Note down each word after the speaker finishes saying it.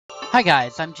Hi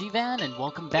guys, I'm G-Van, and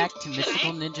welcome back to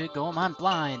Mystical Ninja Goemon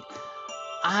Blind.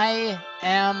 I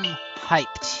am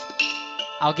hyped.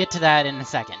 I'll get to that in a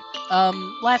second.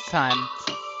 Last time,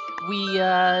 we,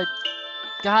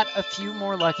 got a few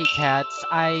more Lucky Cats.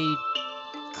 I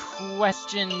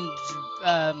questioned,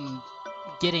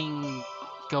 getting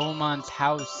Goemon's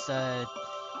house,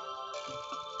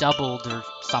 doubled or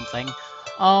something.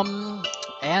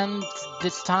 And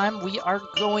this time we are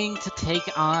going to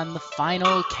take on the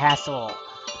final castle.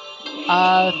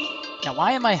 Now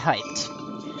why am I hyped?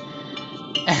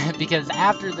 Because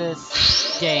after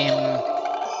this game,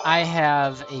 I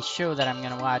have a show that I'm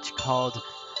gonna watch called,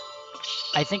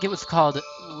 I think it was called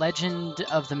Legend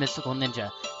of the Mystical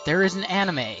Ninja. There is an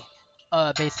anime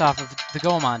based off of the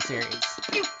Goemon series,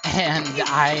 and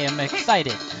I am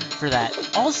excited for that.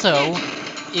 Also,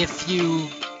 if you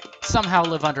somehow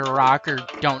live under a rock or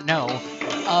don't know,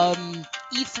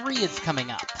 E3 is coming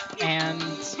up, and,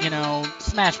 you know,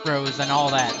 Smash Bros. And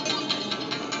all that.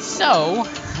 So,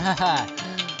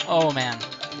 oh man.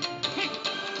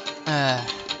 Uh,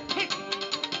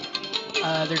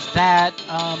 there's that.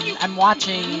 I'm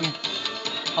watching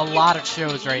a lot of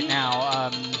shows right now.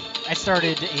 I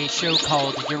started a show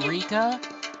called Eureka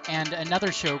and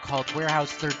another show called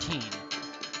Warehouse 13.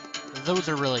 Those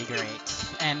are really great,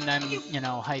 and I'm, you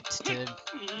know, hyped to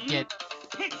get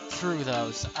through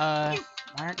those. Why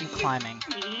aren't you climbing?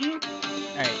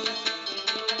 Alright.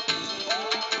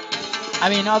 I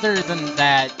mean, other than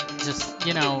that, just,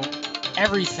 you know,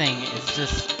 everything is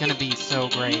just gonna be so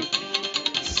great.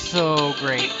 So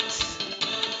great.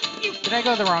 Did I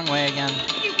go the wrong way again?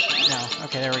 No.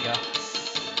 Okay, there we go.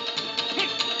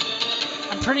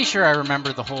 I'm pretty sure I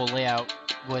remember the whole layout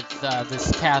with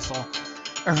this castle.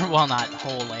 Or, well, not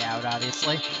whole layout,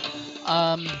 obviously.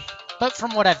 But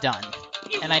from what I've done.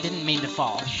 And I didn't mean to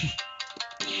fall.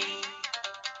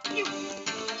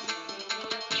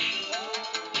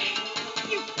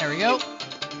 There we go.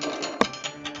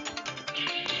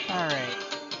 Alright.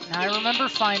 Now, I remember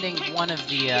finding one of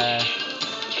the,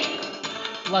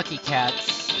 Lucky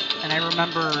Cats, and I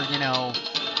remember, you know,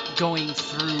 going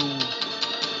through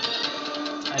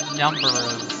a number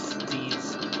of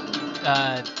these,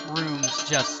 rooms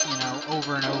just, you know,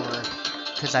 over and over,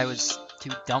 because I was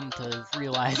too dumb to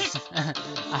realize,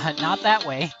 not that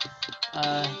way.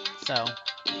 So,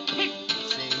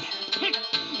 let's see.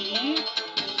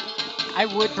 I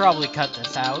would probably cut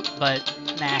this out, but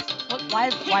nah.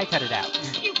 Why cut it out?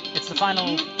 It's the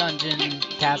final dungeon,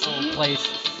 castle, place.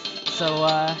 So,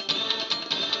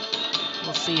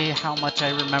 we'll see how much I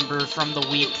remember from the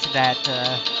week that,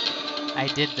 I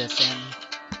did this in.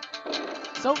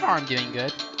 So far, I'm doing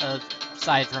good,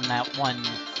 aside from that one,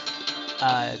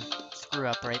 screw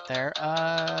up right there.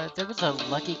 There was a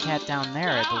Lucky Cat down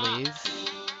there, I believe.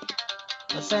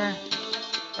 Was there?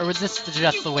 Or was this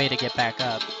just the way to get back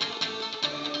up?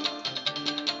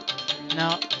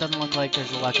 No, doesn't look like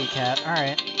there's a Lucky Cat.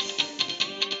 Alright.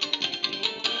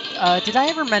 Did I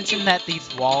ever mention that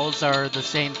these walls are the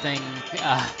same thing,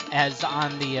 as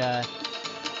on the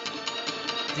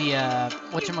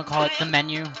whatchamacallit, the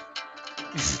menu?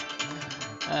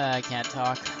 I can't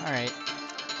talk. Alright.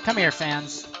 Come here,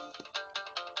 fans.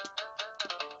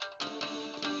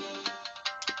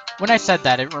 When I said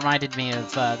that, it reminded me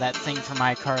of, that thing from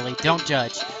iCarly, Don't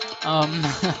Judge.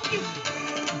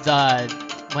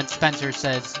 When Spencer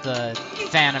says the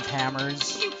fan of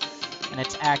hammers, and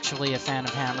it's actually a fan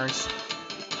of hammers.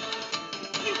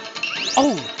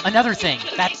 Oh, another thing.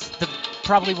 That's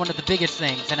probably one of the biggest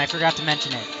things, and I forgot to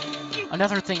mention it.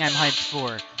 Another thing I'm hyped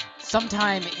for.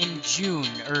 Sometime in June,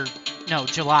 or no,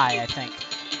 July, I think.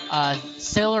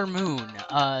 Sailor Moon.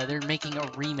 They're making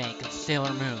a remake of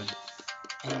Sailor Moon.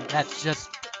 And that's just,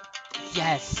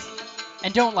 yes.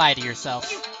 And don't lie to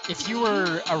yourself. If you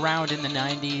were around in the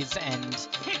 90s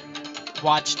and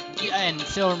watched, and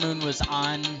Sailor Moon was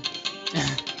on,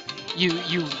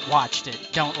 you watched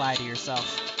it. Don't lie to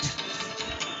yourself.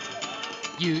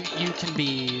 You can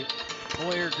be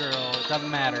boy or girl, it doesn't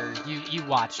matter. You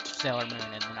watched Sailor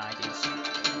Moon in the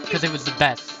 90s. Because it was the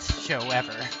best show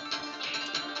ever.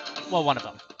 Well, one of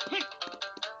them.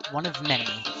 One of many.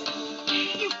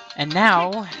 And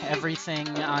now, everything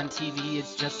on TV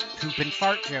is just poop and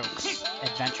fart jokes.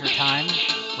 Adventure Time,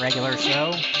 regular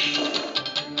show,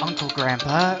 Uncle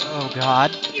Grandpa, oh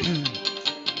god.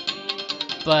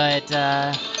 But,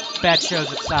 bad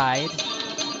shows aside,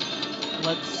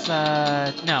 let's,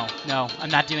 no, I'm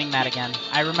not doing that again.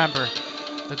 I remember,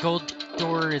 the gold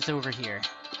door is over here.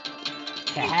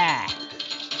 Haha!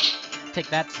 Take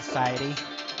that, society.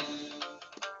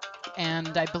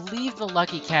 And I believe the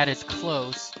Lucky Cat is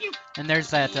close. And there's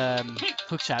that,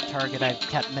 hookshot target I've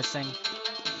kept missing.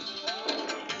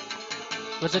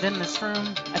 Was it in this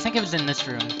room? I think it was in this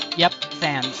room. Yep,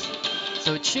 fans.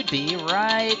 So it should be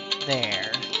right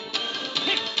there.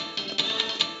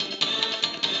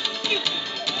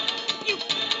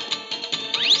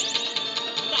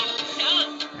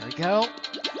 There we go.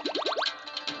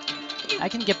 I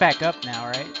can get back up now,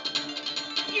 right?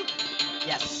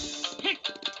 Yes.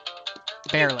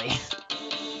 Barely.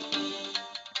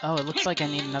 Oh, it looks like I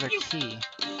need another key.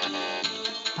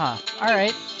 Huh.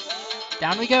 Alright.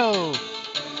 Down we go.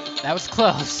 That was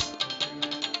close.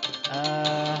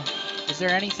 Is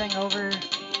there anything over?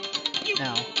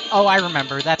 No. Oh, I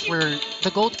remember. That's where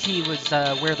the gold key was,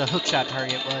 where the hookshot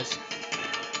target was.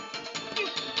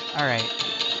 Alright.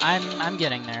 I'm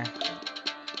getting there.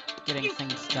 Getting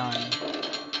things done.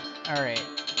 Alright.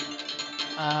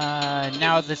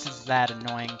 Now this is that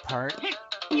annoying part.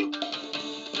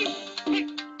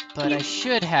 But I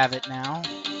should have it now.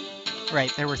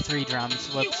 Right, there were 3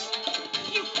 drums. Whoops.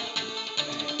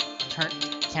 Turn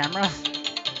camera.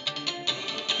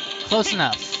 Close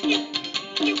enough.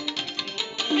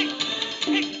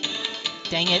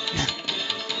 Dang it.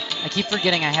 I keep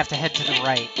forgetting I have to head to the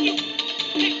right.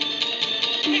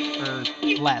 Or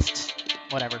left.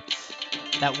 Whatever.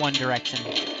 That one direction.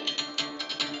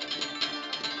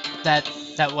 That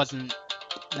wasn't...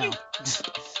 No.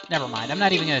 Never mind. I'm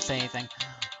not even gonna say anything.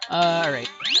 Alright.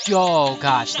 Oh,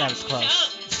 gosh, that was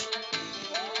close.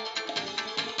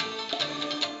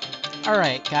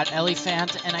 Alright, got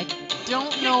Elephant, and I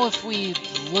don't know if we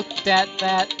looked at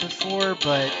that before,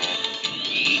 but...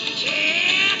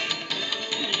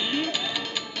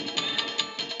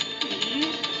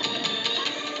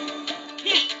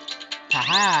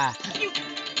 Haha!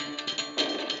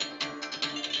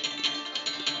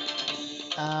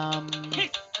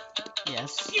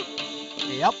 Yes.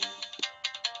 Yep.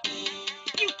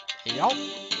 Yep.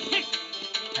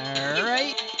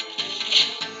 Alright.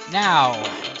 Now,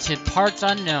 to parts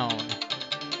unknown.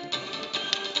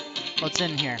 What's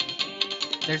in here?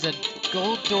 There's a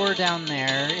gold door down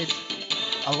there. It's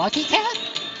a lucky cat?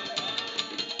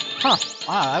 Huh.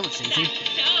 Wow, that was easy.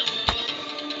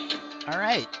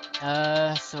 Alright.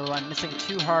 So I'm missing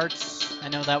 2 hearts. I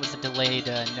know that was a delayed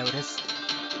notice.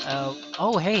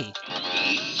 Oh, hey.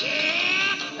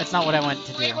 That's not what I wanted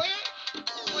to do.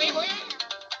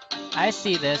 I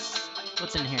see this.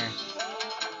 What's in here?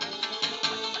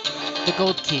 The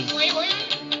gold key.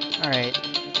 Alright.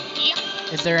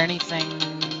 Is there anything...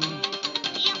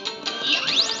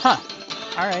 Huh.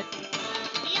 Alright.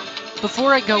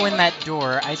 Before I go in that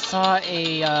door, I saw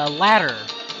a ladder.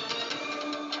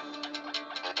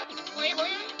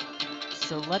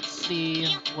 So let's see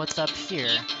what's up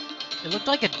here. It looked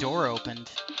like a door opened.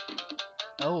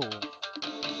 Oh.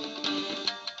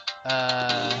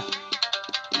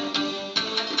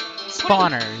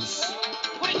 Spawners.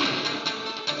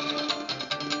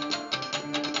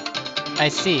 I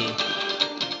see.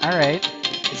 Alright.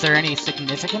 Is there any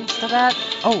significance to that?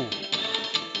 Oh!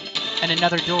 And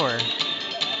another door.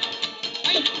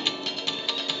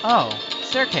 Oh,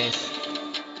 staircase.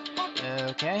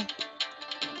 Okay.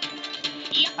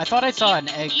 I thought I saw an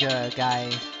egg guy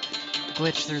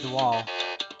glitch through the wall.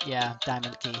 Yeah,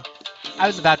 diamond key. I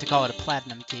was about to call it a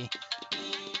platinum key.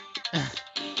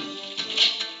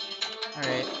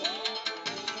 Alright.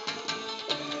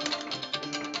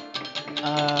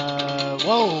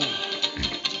 Whoa!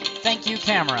 Thank you,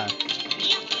 camera.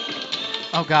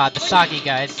 Oh god, the soggy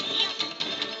guys.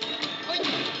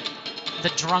 The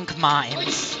drunk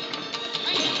mimes.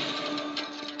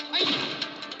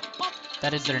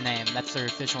 That is their name. That's their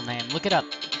official name. Look it up.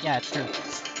 Yeah, it's true.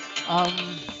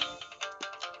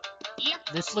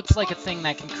 This looks like a thing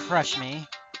that can crush me.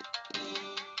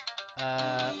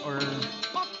 Or...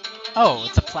 Oh,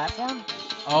 it's a platform?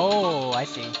 Oh, I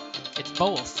see. It's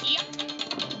both.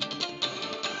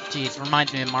 Jeez,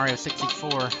 reminds me of Mario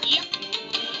 64.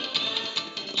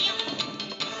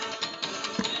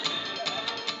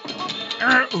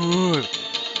 Ooh.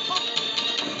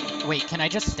 Wait, can I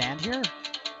just stand here?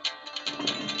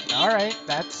 Alright,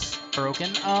 that's broken.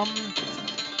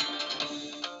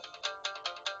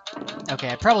 Okay,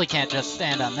 I probably can't just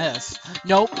stand on this.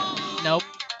 Nope. Nope.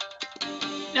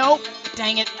 Nope.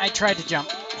 Dang it, I tried to jump.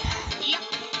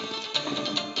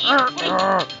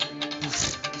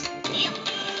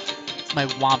 It's my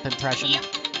Womp impression.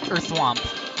 Or Thwomp.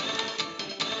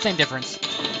 Same difference.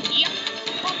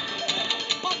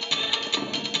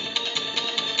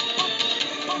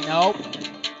 Nope.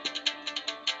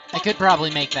 I could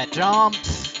probably make that jump.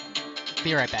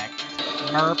 Be right back.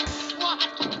 Merp.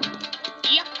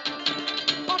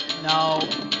 No.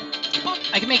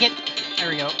 I can make it. There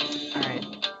we go. Alright.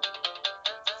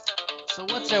 So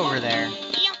what's over there?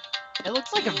 It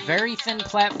looks like a very thin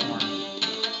platform.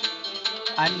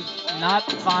 I'm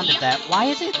not fond of that. Why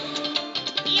is it?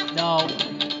 No.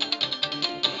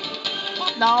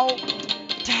 No.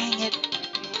 Dang it.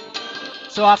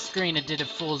 So off screen it did a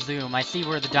full zoom. I see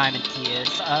where the diamond key is.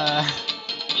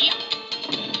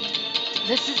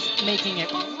 This is making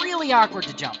it really awkward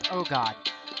to jump. Oh god.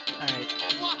 Alright.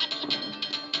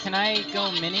 Can I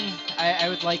go mini? I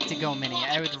would like to go mini.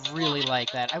 I would really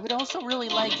like that. I would also really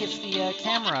like if the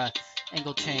camera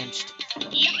angle changed.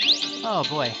 Oh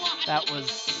boy, that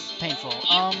was painful.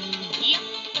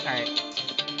 Alright.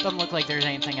 Doesn't look like there's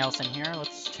anything else in here.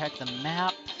 Let's check the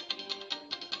map.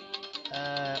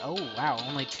 Oh wow,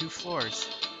 only 2 floors.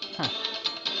 Huh.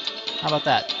 How about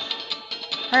that?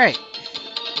 Alright.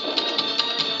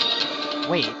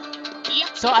 Wait.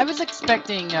 So I was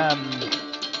expecting,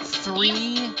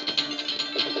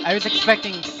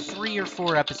 3 or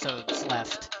 4 episodes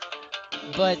left.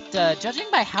 But, judging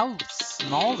by how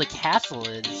small the castle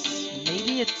is,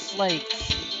 maybe it's like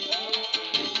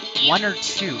 1 or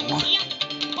 2.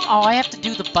 Oh, I have to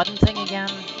do the button thing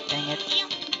again? Dang it.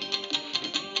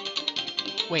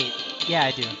 Wait, yeah,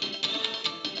 I do.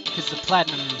 Because the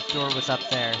platinum door was up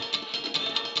there.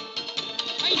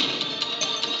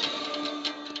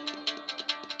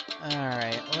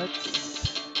 Alright,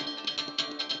 let's...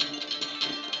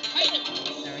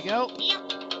 There we go.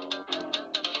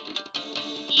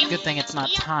 Good thing it's not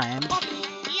timed.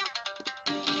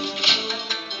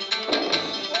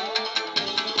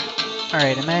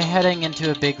 Alright, am I heading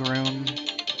into a big room?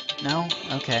 No?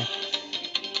 Okay.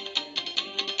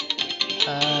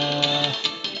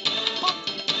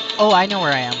 Oh, I know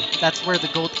where I am. That's where the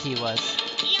gold key was.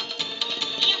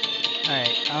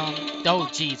 Alright, oh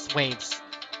jeez, waves.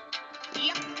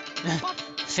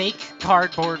 Fake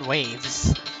cardboard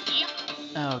waves.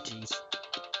 Oh jeez.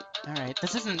 Alright,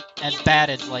 this isn't as bad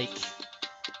as, like,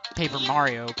 Paper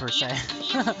Mario, per se.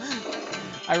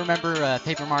 I remember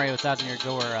Paper Mario Thousand Year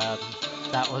Door,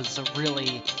 that was a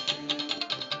really,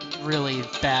 really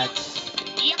bad...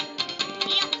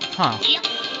 Huh.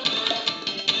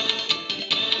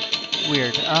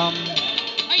 Weird.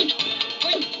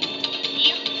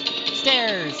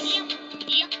 Stairs!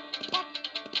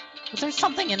 Was there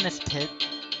something in this pit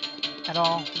at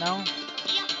all? No?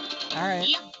 Alright,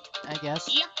 I guess.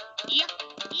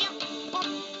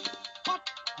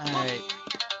 Alright.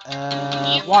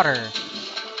 Water.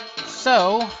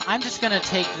 So, I'm just gonna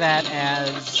take that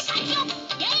as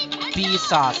B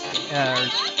sauce, or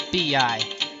BI.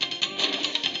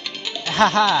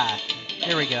 Haha!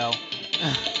 There we go.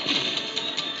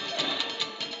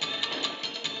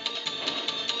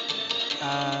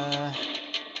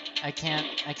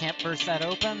 I can't burst that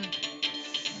open.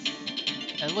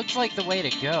 It looks like the way to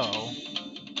go.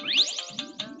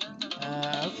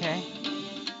 Okay.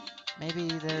 Maybe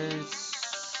there's...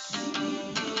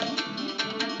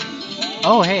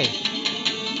 Oh, hey!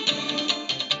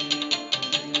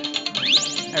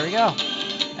 There we go.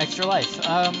 Extra life.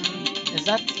 Is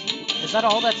that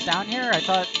all that's down here? I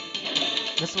thought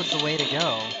this was the way to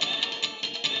go.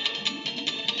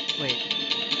 Wait.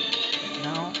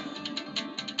 No.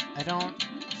 I don't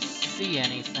see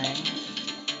anything.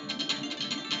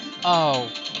 Oh,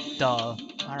 duh.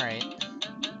 Alright.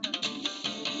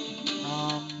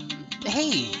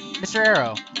 Hey, Mr.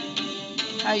 Arrow.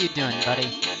 How you doing, buddy?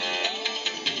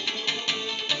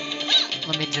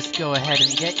 Let me just go ahead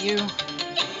and get you.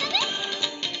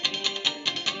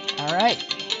 Alright.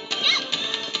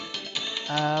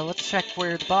 Let's check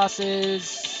where the boss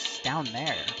is. Down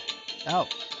there. Oh.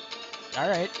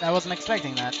 Alright, I wasn't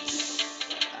expecting that.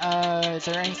 Is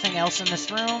there anything else in this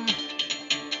room?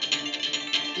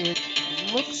 It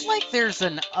looks like there's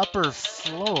an upper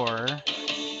floor.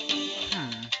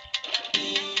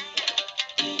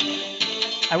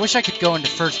 I wish I could go into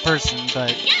first person,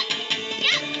 but...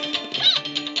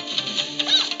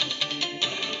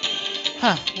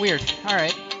 Huh, weird.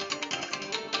 Alright.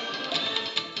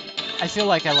 I feel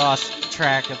like I lost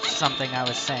track of something I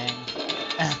was saying.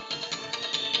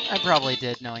 I probably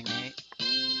did, knowing me.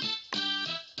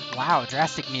 Wow,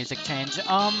 drastic music change.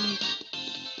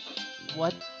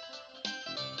 What?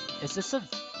 Is this a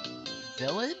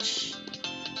village?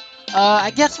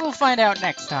 I guess we'll find out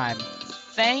next time.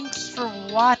 Thanks for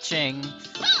watching.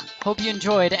 Hope you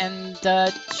enjoyed, and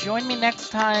join me next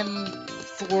time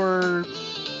for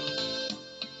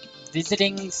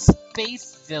visiting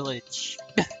Space Village.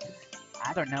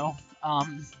 I don't know.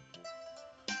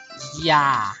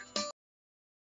 Yeah.